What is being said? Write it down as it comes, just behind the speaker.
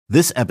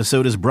This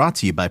episode is brought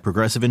to you by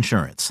Progressive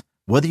Insurance.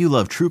 Whether you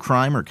love true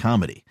crime or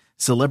comedy,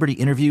 celebrity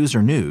interviews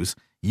or news,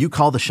 you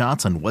call the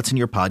shots on what's in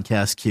your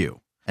podcast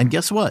queue. And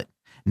guess what?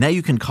 Now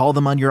you can call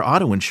them on your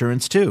auto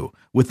insurance too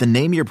with the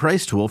Name Your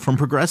Price tool from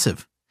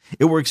Progressive.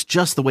 It works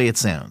just the way it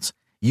sounds.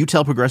 You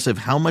tell Progressive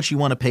how much you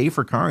want to pay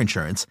for car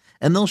insurance,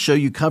 and they'll show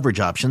you coverage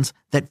options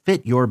that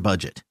fit your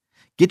budget.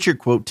 Get your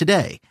quote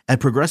today at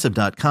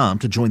Progressive.com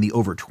to join the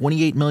over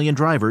 28 million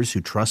drivers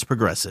who trust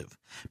Progressive.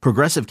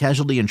 Progressive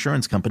Casualty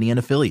Insurance Company and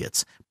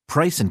Affiliates.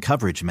 Price and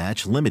coverage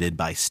match limited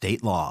by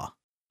state law.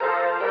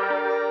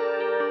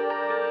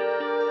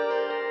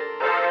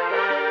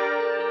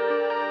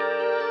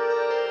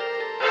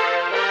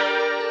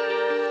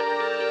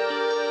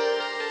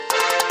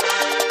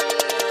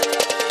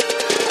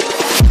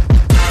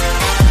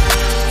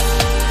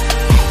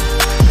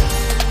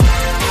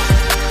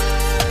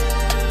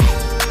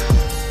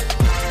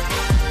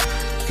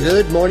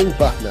 Good morning,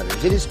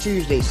 Bucknutters. It is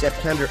Tuesday,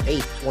 September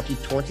 8th,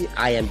 2020.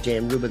 I am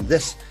Dan Rubin.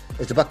 This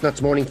is the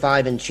Bucknuts Morning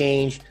 5 and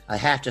Change. I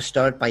have to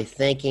start by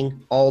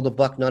thanking all the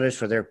Bucknutters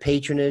for their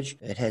patronage.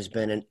 It has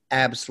been an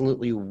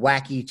absolutely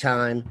wacky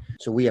time,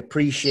 so we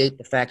appreciate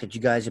the fact that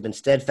you guys have been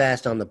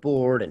steadfast on the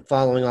board and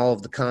following all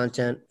of the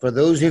content. For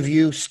those of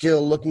you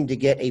still looking to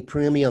get a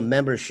premium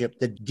membership,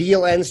 the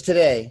deal ends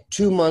today.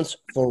 2 months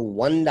for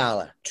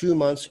 $1. 2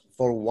 months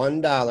for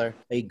 $1.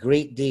 A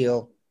great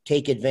deal.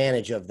 Take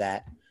advantage of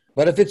that.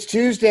 But if it's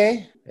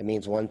Tuesday, it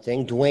means one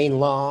thing. Dwayne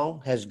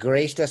Long has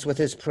graced us with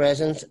his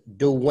presence.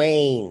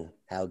 Dwayne,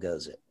 how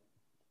goes it?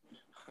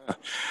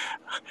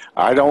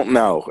 I don't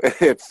know.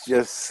 It's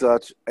just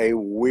such a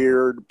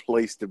weird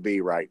place to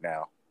be right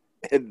now.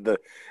 The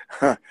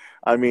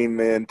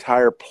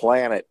entire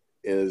planet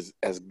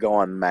has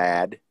gone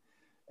mad,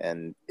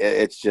 and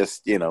it's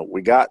just,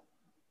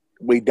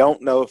 we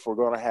don't know if we're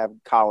going to have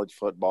college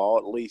football,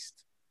 at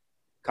least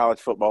college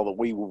football that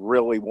we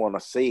really want to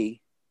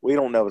see. We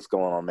don't know what's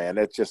going on, man.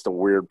 It's just a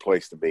weird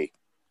place to be.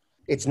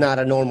 It's not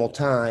a normal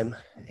time.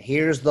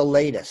 Here's the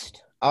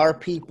latest. Our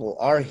people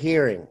are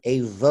hearing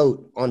a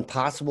vote on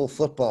possible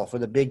football for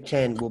the Big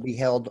Ten will be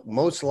held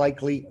most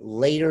likely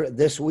later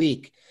this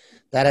week.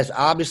 That has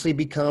obviously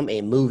become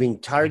a moving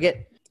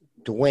target.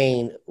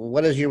 Dwayne,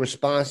 what is your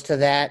response to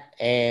that?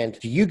 And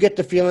do you get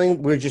the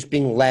feeling we're just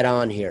being led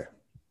on here?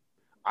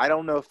 I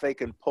don't know if they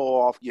can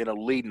pull off,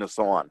 leading us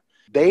on.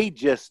 They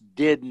just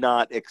did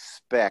not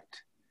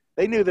expect.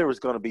 They knew there was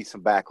going to be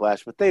some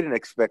backlash, but they didn't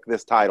expect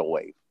this tidal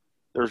wave.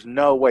 There's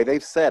no way.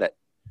 They've said it.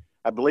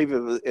 I believe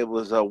it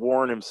was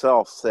Warren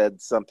himself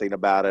said something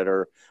about it,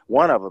 or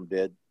one of them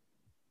did.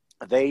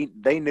 They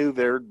knew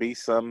there would be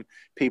some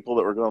people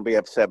that were going to be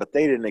upset, but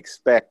they didn't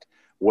expect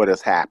what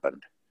has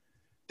happened.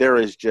 There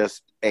is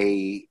just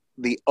the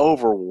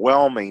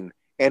overwhelming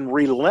and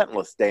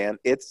relentless, Dan.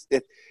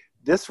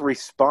 This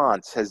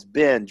response has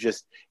been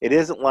just, it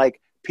isn't like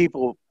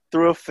people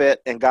threw a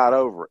fit and got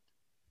over it.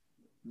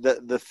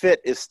 The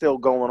fit is still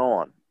going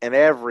on, and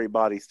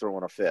everybody's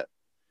throwing a fit.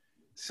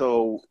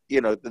 So,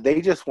 they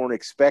just weren't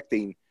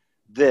expecting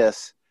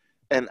this.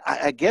 And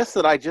I guess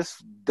that I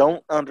just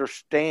don't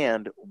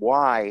understand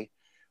why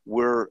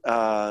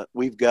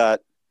we've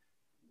got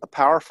a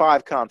Power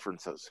 5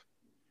 conferences.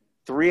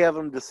 3 of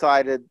them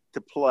decided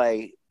to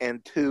play,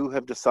 and 2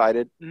 have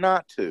decided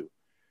not to.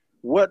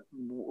 What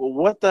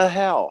the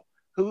hell?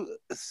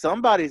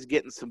 Somebody's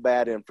getting some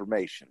bad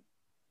information.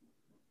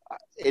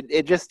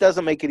 It just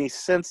doesn't make any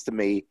sense to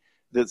me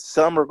that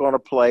some are going to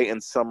play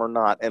and some are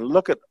not. And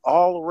look at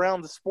all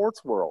around the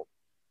sports world.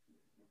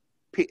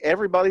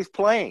 Everybody's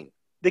playing.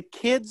 The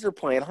kids are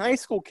playing. High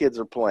school kids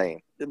are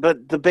playing.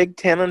 But the Big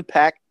Ten and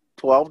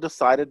Pac-12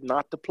 decided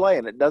not to play,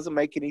 and it doesn't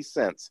make any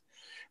sense.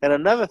 And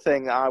another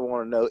thing I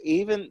want to know,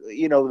 even,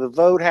 the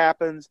vote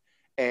happens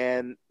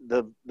and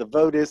the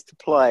vote is to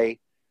play.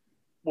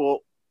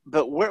 Well,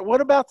 but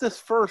what about this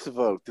first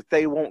vote that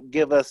they won't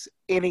give us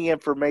any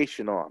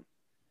information on?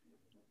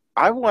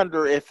 I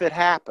wonder if it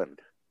happened.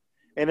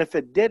 And if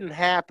it didn't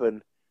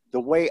happen, the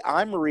way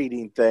I'm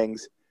reading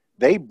things,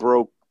 they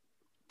broke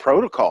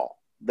protocol.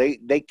 They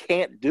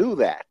can't do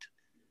that.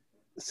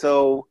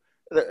 So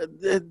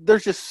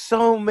there's just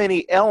so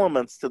many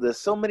elements to this,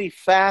 so many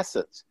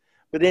facets.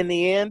 But in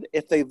the end,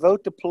 if they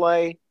vote to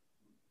play,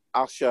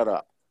 I'll shut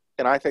up.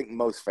 And I think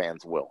most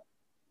fans will.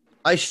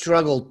 I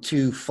struggle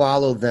to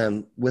follow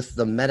them with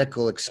the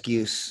medical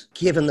excuse,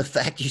 given the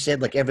fact you said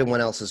like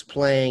everyone else is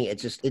playing.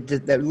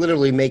 That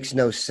literally makes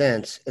no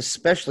sense,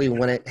 especially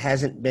when it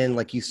hasn't been,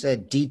 like you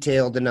said,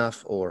 detailed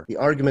enough, or the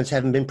arguments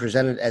haven't been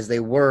presented as they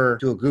were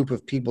to a group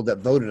of people that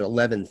voted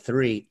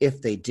 11-3 if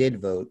they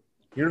did vote.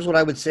 Here's what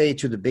I would say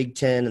to the Big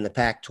Ten and the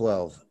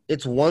Pac-12.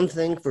 It's one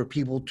thing for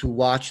people to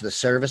watch the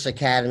service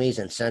academies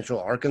in Central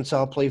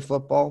Arkansas play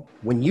football.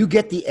 When you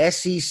get the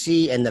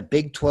SEC and the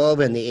Big 12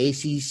 and the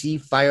ACC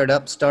fired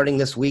up starting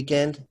this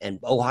weekend, and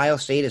Ohio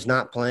State is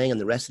not playing and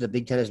the rest of the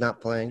Big Ten is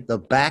not playing, the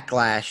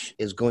backlash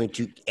is going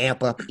to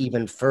amp up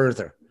even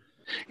further.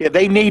 Yeah,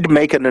 they need to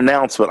make an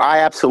announcement. I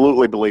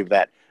absolutely believe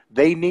that.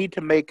 They need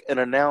to make an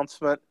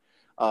announcement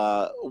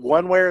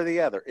one way or the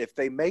other. If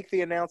they make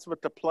the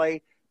announcement to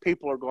play,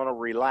 people are going to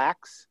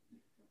relax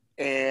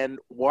and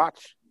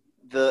watch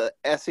the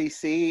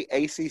SEC,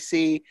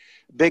 ACC,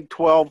 Big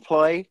 12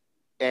 play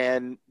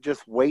and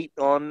just wait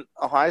on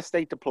Ohio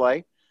State to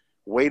play,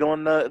 wait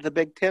on the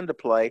Big 10 to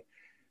play.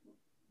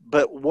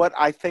 But what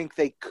I think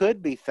they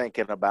could be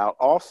thinking about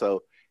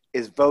also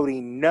is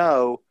voting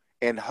no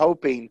and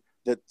hoping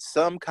that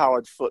some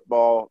college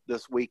football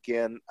this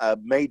weekend,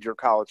 major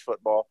college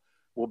football,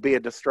 will be a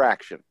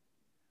distraction.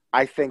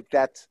 I think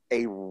that's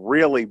a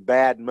really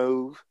bad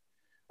move.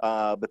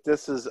 But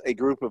this is a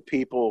group of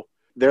people.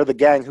 They're the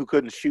gang who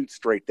couldn't shoot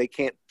straight. They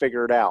can't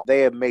figure it out.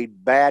 They have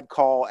made bad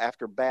call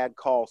after bad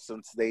call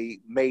since they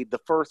made the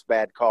first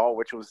bad call,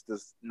 which was to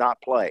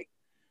not play.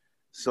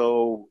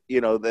 So, they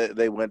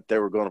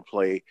were going to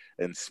play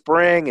in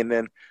spring, and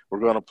then we're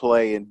going to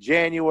play in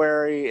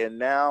January, and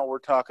now we're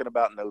talking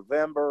about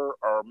November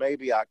or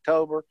maybe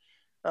October.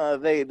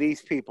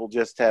 These people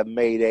just have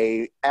made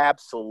a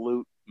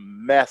absolute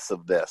mess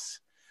of this.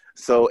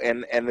 So,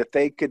 and that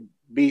they could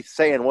be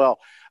saying, well,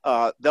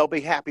 they'll be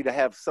happy to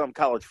have some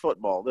college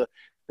football.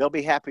 They'll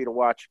be happy to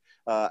watch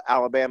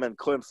Alabama and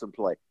Clemson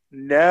play.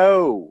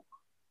 No,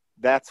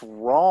 that's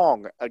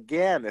wrong.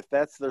 Again, if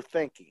that's their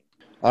thinking.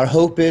 Our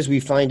hope is we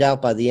find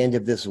out by the end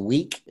of this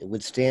week. It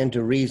would stand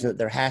to reason that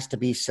there has to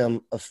be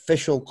some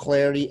official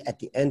clarity at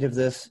the end of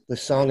this. The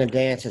song and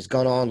dance has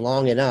gone on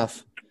long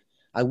enough.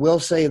 I will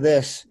say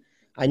this.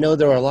 I know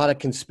there are a lot of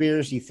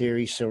conspiracy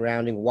theories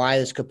surrounding why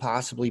this could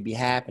possibly be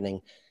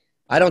happening.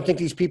 I don't think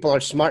these people are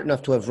smart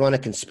enough to have run a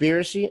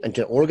conspiracy and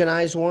to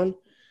organize one.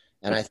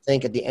 And I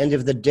think at the end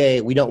of the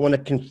day, we don't want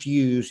to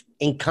confuse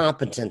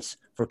incompetence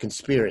for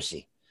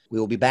conspiracy. We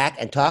will be back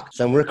and talk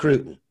some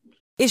recruiting.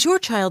 Is your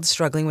child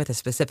struggling with a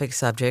specific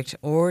subject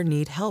or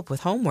need help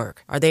with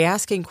homework? Are they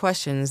asking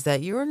questions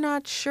that you're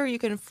not sure you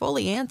can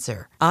fully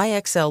answer?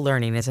 IXL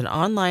Learning is an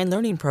online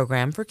learning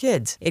program for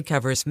kids. It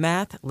covers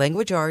math,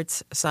 language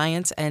arts,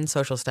 science, and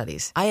social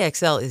studies.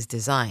 IXL is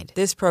designed.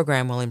 This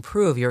program will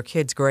improve your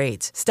kids'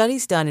 grades.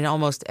 Studies done in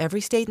almost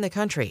every state in the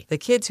country. The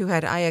kids who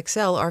had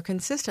IXL are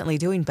consistently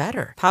doing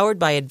better. Powered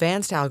by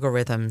advanced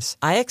algorithms,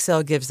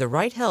 IXL gives the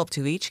right help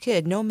to each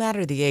kid no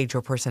matter the age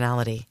or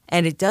personality.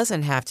 And it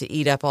doesn't have to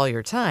eat up all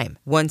your time.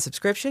 One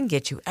subscription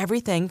gets you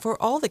everything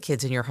for all the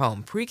kids in your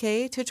home,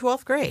 pre-K to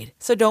 12th grade.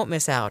 So don't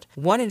miss out.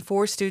 1 in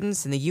 4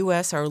 students in the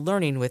U.S. are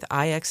learning with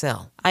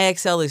IXL.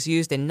 IXL is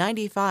used in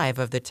 95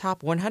 of the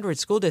top 100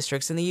 school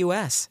districts in the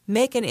U.S.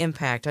 Make an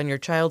impact on your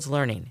child's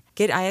learning.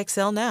 Get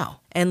IXL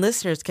now. And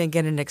listeners can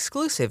get an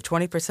exclusive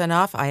 20%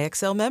 off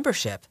IXL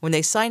membership when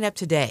they sign up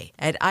today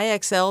at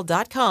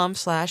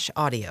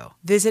IXL.com/audio.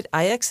 Visit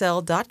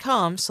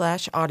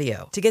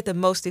IXL.com/audio to get the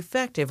most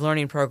effective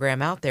learning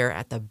program out there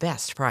at the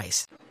best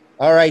price.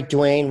 All right,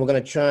 Dwayne, we're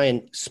going to try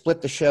and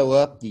split the show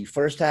up. The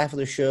first half of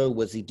the show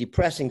was the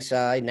depressing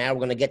side. Now we're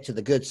going to get to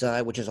the good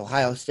side, which is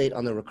Ohio State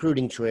on the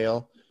recruiting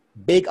trail.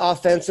 Big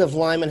offensive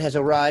lineman has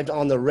arrived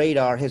on the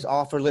radar. His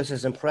offer list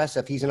is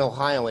impressive. He's an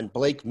Ohioan.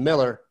 Blake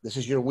Miller, this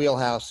is your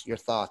wheelhouse. Your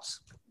thoughts?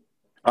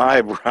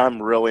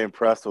 I'm really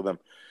impressed with him.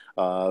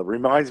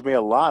 Reminds me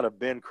a lot of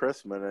Ben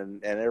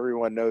Chrisman, and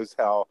everyone knows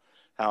how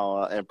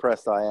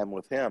impressed I am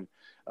with him.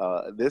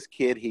 This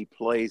kid, he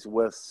plays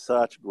with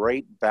such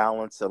great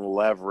balance and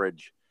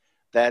leverage.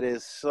 That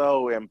is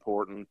so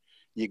important.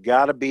 You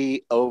got to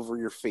be over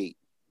your feet.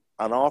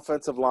 An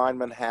offensive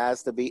lineman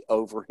has to be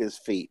over his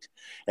feet.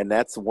 And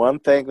that's one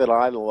thing that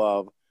I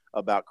love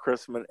about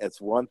Chrisman. It's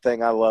one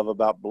thing I love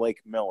about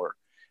Blake Miller.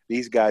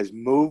 These guys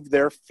move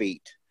their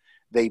feet.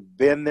 They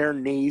bend their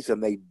knees,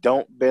 and they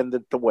don't bend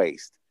at the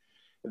waist.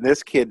 And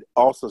this kid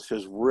also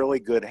has really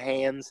good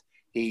hands.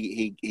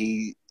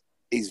 He's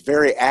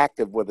very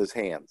active with his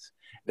hands.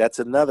 That's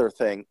another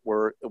thing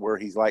where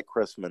he's like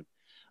Chrisman.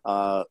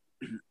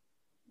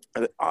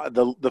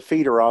 The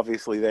feet are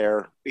obviously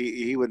there.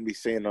 He wouldn't be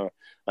seeing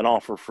an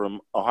offer from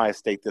Ohio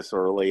State this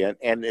early.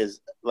 And as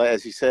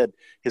you said,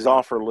 his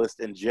offer list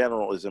in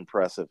general is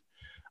impressive.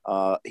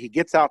 He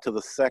gets out to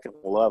the second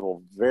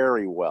level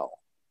very well.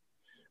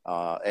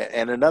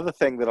 And another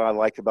thing that I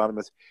liked about him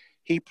is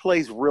he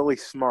plays really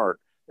smart.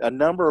 A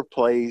number of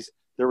plays,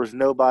 there was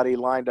nobody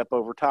lined up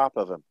over top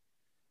of him.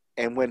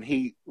 And when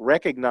he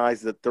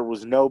recognized that there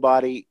was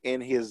nobody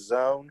in his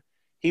zone,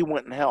 he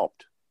went and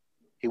helped.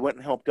 He went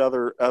and helped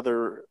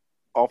other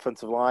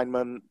offensive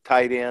linemen,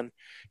 tight end.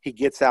 He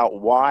gets out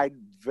wide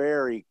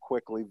very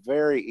quickly,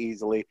 very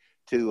easily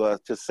to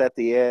set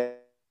the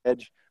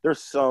edge. There's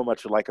so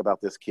much to like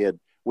about this kid.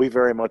 We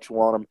very much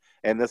want him,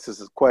 and this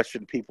is a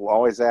question people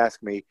always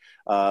ask me.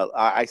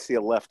 I see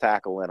a left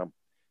tackle in him.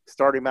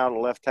 Start him out at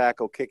left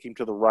tackle, kick him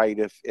to the right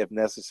if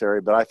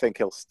necessary, but I think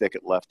he'll stick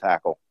at left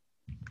tackle.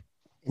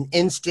 An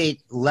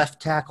in-state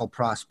left tackle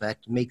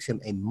prospect makes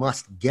him a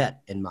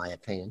must-get, in my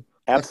opinion.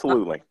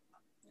 Absolutely.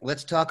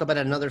 Let's talk about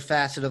another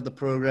facet of the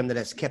program that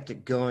has kept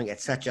it going at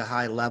such a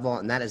high level,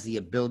 and that is the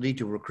ability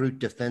to recruit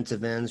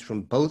defensive ends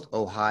from both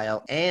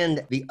Ohio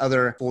and the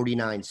other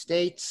 49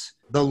 states.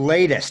 The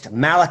latest,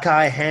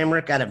 Malachi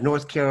Hamrick out of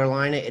North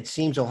Carolina. It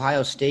seems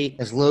Ohio State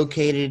has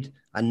located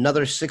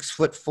another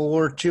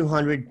 6'4",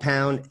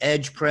 200-pound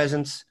edge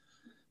presence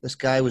This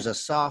guy was a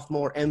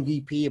sophomore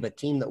MVP of a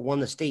team that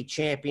won the state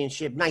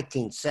championship,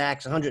 19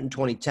 sacks,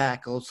 120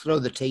 tackles. Throw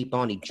the tape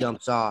on, he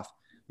jumps off.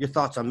 Your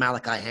thoughts on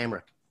Malachi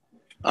Hamrick?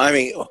 I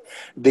mean,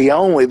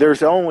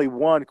 there's only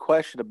one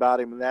question about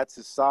him, and that's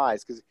his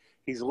size, because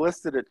he's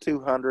listed at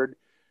 200.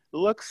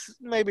 Looks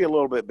maybe a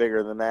little bit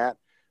bigger than that,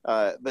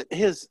 but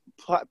his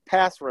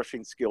pass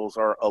rushing skills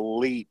are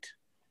elite.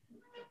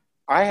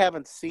 I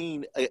haven't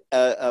seen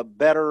a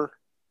better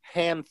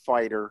hand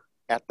fighter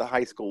at the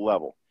high school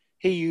level.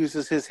 He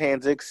uses his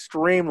hands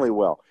extremely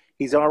well.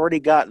 He's already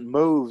got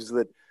moves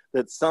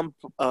that some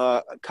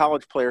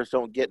college players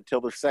don't get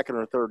until their second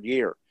or third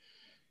year.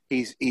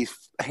 He's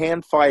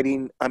hand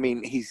fighting. I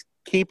mean, he's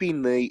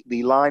keeping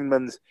the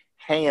lineman's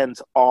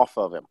hands off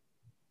of him.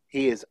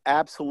 He is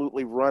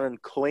absolutely running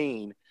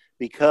clean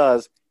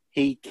because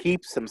he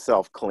keeps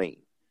himself clean.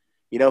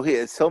 You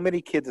know, so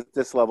many kids at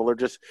this level are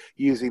just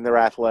using their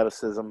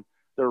athleticism.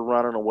 They're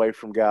running away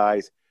from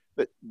guys.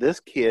 But this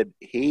kid,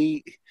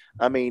 it's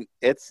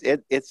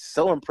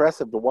so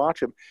impressive to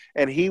watch him.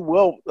 And he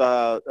will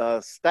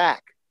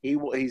stack.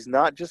 He's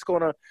not just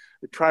going to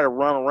try to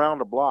run around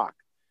the block.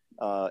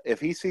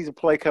 If he sees a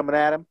play coming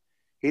at him,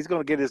 he's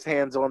going to get his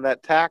hands on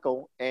that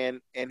tackle,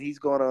 and he's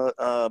going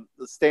to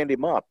stand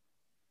him up.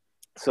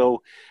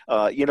 So,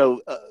 in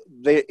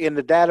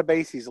the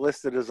database, he's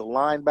listed as a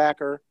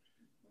linebacker.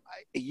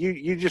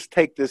 You just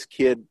take this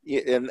kid,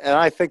 and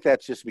I think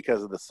that's just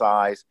because of the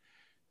size.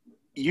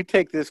 You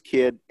take this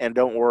kid and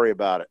don't worry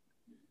about it.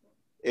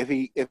 If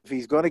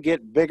he's going to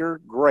get bigger,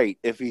 great.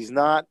 If he's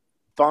not,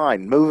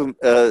 fine. Move him.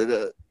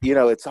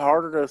 It's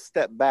harder to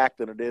step back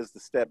than it is to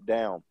step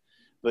down.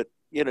 But,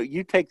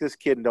 you take this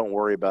kid and don't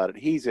worry about it.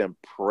 He's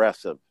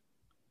impressive.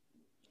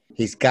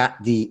 He's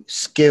got the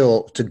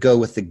skill to go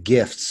with the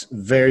gifts.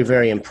 Very,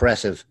 very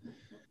impressive.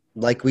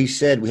 Like we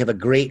said, we have a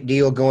great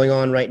deal going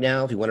on right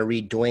now. If you want to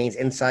read Dwayne's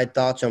inside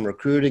thoughts on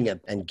recruiting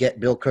and get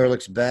Bill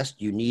Kurelich's best,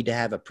 you need to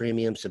have a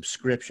premium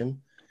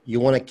subscription. You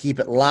want to keep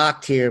it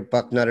locked here,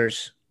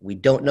 Bucknutters. We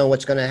don't know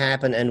what's going to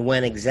happen and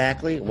when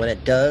exactly. When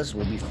it does,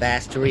 we'll be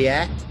fast to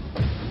react.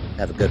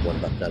 Have a good one,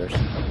 Bucknutters.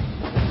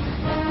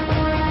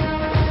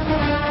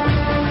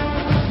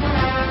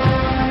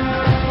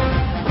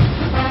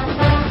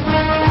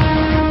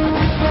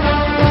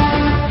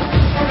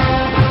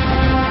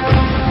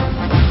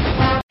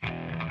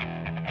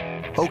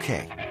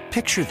 Okay,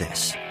 picture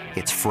this.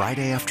 It's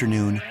Friday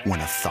afternoon when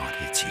a thought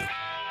hits you.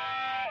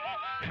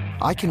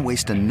 I can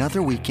waste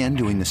another weekend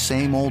doing the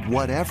same old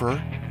whatever,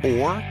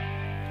 or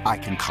I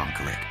can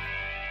conquer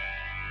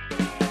it.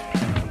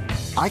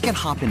 I can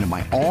hop into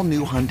my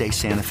all-new Hyundai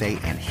Santa Fe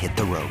and hit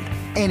the road.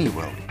 Any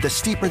road. The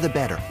steeper, the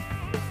better.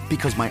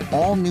 Because my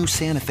all-new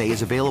Santa Fe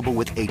is available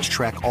with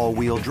H-Track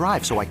all-wheel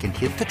drive, so I can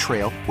hit the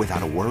trail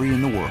without a worry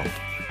in the world.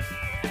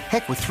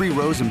 Heck, with 3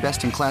 rows and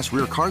best-in-class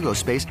rear cargo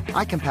space,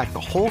 I can pack the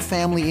whole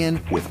family in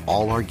with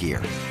all our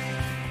gear.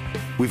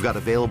 We've got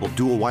available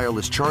dual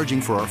wireless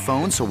charging for our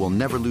phones, so we'll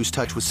never lose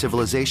touch with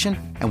civilization,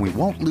 and we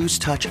won't lose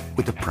touch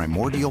with the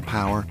primordial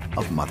power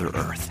of Mother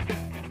Earth.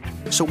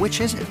 So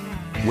which is it?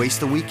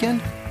 Waste the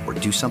weekend or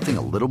do something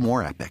a little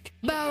more epic?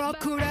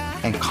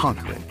 And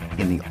conquer it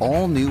in the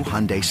all-new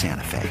Hyundai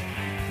Santa Fe.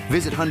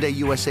 Visit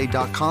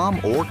HyundaiUSA.com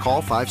or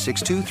call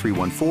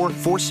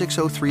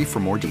 562-314-4603 for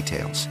more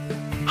details.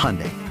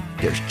 Hyundai.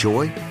 There's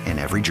joy in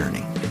every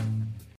journey.